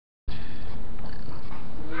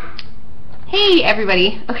Hi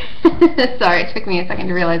everybody. Okay. Sorry, it took me a second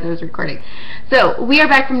to realize I was recording. So we are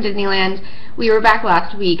back from Disneyland. We were back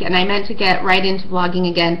last week and I meant to get right into vlogging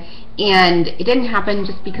again, and it didn't happen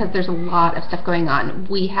just because there's a lot of stuff going on.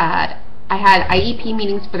 I had IEP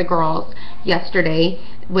meetings for the girls yesterday,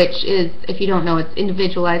 which is, if you don't know, it's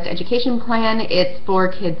Individualized Education Plan. It's for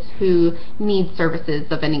kids who need services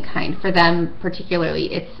of any kind. For them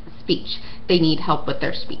particularly, it's speech. They need help with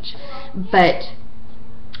their speech. But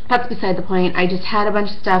that's beside the point. I just had a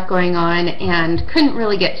bunch of stuff going on and couldn't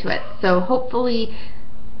really get to it. So hopefully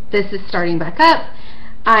this is starting back up.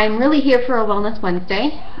 I'm really here for a Wellness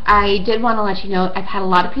Wednesday. I did want to let you know I've had a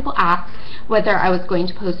lot of people ask whether I was going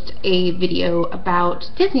to post a video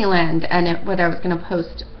about Disneyland and whether I was going to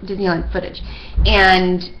post Disneyland footage.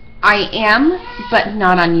 And I am, but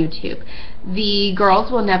not on YouTube. The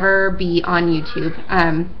girls will never be on YouTube,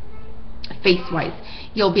 face-wise.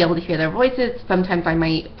 You'll be able to hear their voices. Sometimes I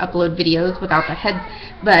might upload videos without their heads,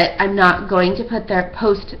 but I'm not going to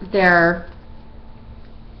post their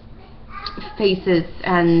faces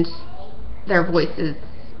and their voices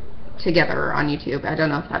together on YouTube. I don't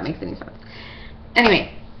know if that makes any sense.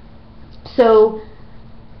 Anyway, so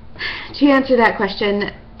to answer that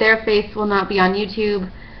question, their face will not be on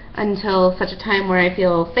YouTube until such a time where I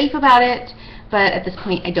feel safe about it, but at this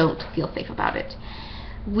point I don't feel safe about it.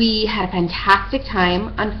 We had a fantastic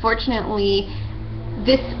time. Unfortunately,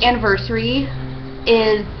 this anniversary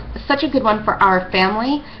is such a good one for our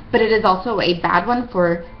family, but it is also a bad one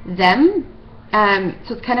for them.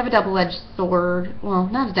 So it's kind of a double-edged sword. Well,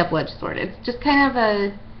 not a double-edged sword. It's just kind of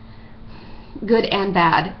a good and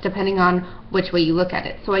bad, depending on which way you look at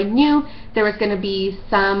it. So I knew there was going to be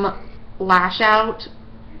some lash out,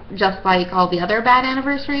 just like all the other bad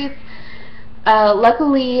anniversaries.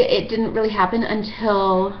 Luckily, it didn't really happen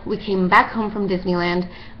until we came back home from Disneyland,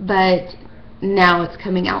 but now it's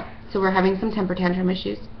coming out. So we're having some temper tantrum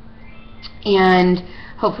issues, and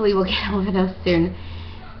hopefully we'll get over those soon.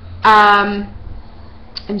 I'm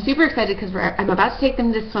super excited because I'm about to take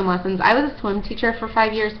them to swim lessons. I was a swim teacher for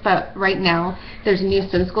 5 years, but right now there's a new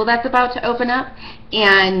swim school that's about to open up,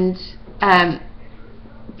 and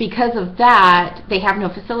because of that, they have no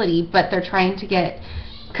facility, but they're trying to get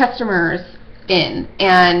customers in,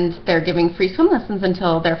 and they're giving free swim lessons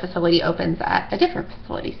until their facility opens at a different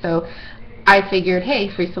facility. So I figured, hey,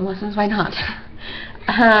 free swim lessons, why not?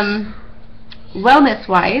 Wellness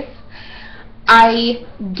wise, I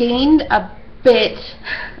gained a bit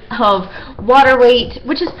of water weight,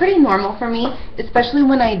 which is pretty normal for me, especially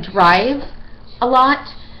when I drive a lot.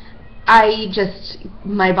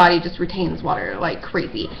 My body just retains water like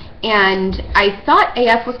crazy. And I thought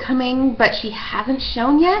AF was coming, but she hasn't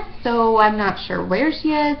shown yet, so I'm not sure where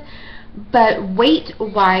she is. But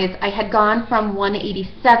weight-wise, I had gone from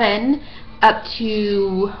 187 up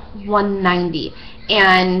to 190.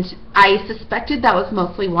 And I suspected that was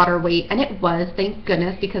mostly water weight, and it was, thank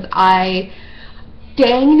goodness, because I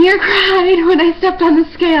dang near cried when I stepped on the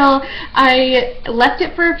scale. I left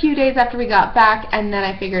it for a few days after we got back, and then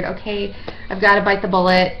I figured, okay, I've got to bite the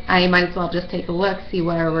bullet. I might as well just take a look, see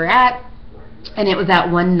where we're at. And it was at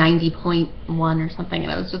 190.1 or something, and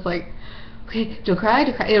I was just like, okay, don't cry,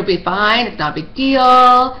 it'll be fine, it's not a big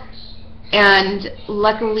deal. And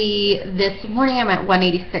luckily this morning I'm at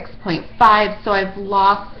 186.5, so I've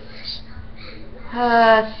lost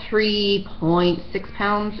 3.6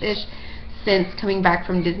 pounds-ish since coming back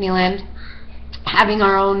from Disneyland, having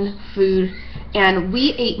our own food. And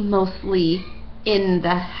we ate mostly in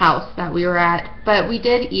the house that we were at, but we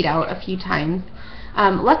did eat out a few times.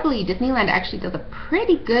 Luckily, Disneyland actually does a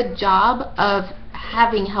pretty good job of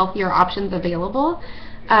having healthier options available.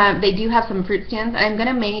 They do have some fruit stands, and I'm going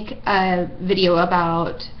to make a video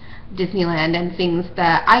about Disneyland and things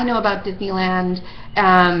that I know about Disneyland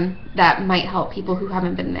that might help people who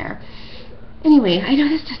haven't been there. Anyway, I know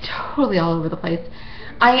this is totally all over the place.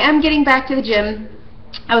 I am getting back to the gym.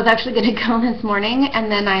 I was actually going to go this morning,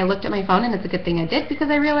 and then I looked at my phone, and it's a good thing I did,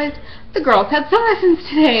 because I realized the girls had swim lessons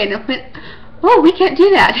today, and I went, oh, we can't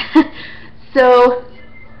do that. So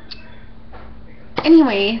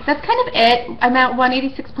anyway, that's kind of it. I'm at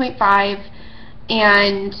 186.5,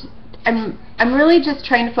 and I'm really just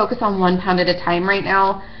trying to focus on 1 pound at a time right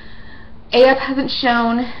now. AF hasn't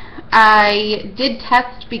shown. I did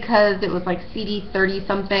test because it was like CD 30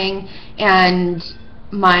 something, and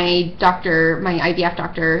my doctor, my IVF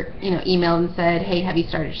doctor, emailed and said, hey, have you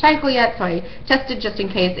started your cycle yet? So I tested just in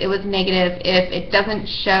case. It was negative. If it doesn't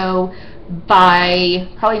show by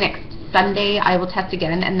probably next Sunday, I will test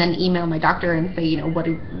again and then email my doctor and say, what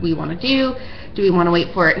do we want to do? Do we want to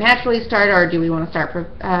wait for it naturally start, or do we want to start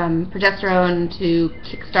progesterone to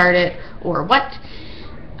kickstart it, or what?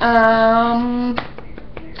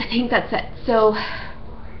 I think that's it. So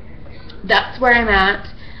that's where I'm at.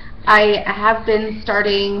 I have been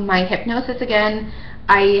starting my hypnosis again.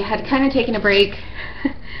 I had kind of taken a break.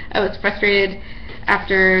 I was frustrated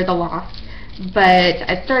after the loss. But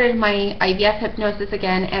I started my IVF hypnosis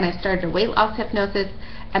again, and I started a weight loss hypnosis,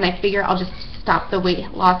 and I figure I'll just stop the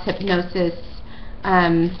weight loss hypnosis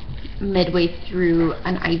midway through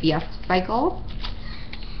an IVF cycle.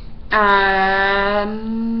 And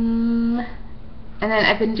then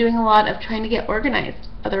I've been doing a lot of trying to get organized,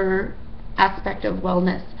 other aspect of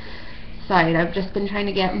wellness side. I've just been trying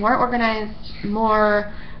to get more organized,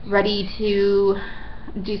 more ready to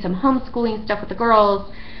do some homeschooling stuff with the girls.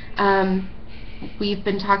 We've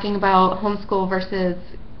been talking about homeschool versus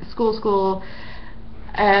school.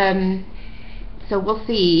 So we'll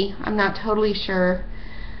see. I'm not totally sure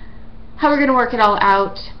how we're going to work it all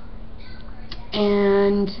out.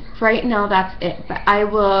 And right now that's it. But I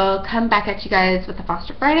will come back at you guys with the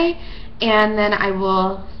Foster Friday, and then I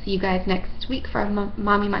will see you guys next week for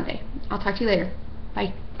Mommy Monday. I'll talk to you later.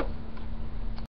 Bye.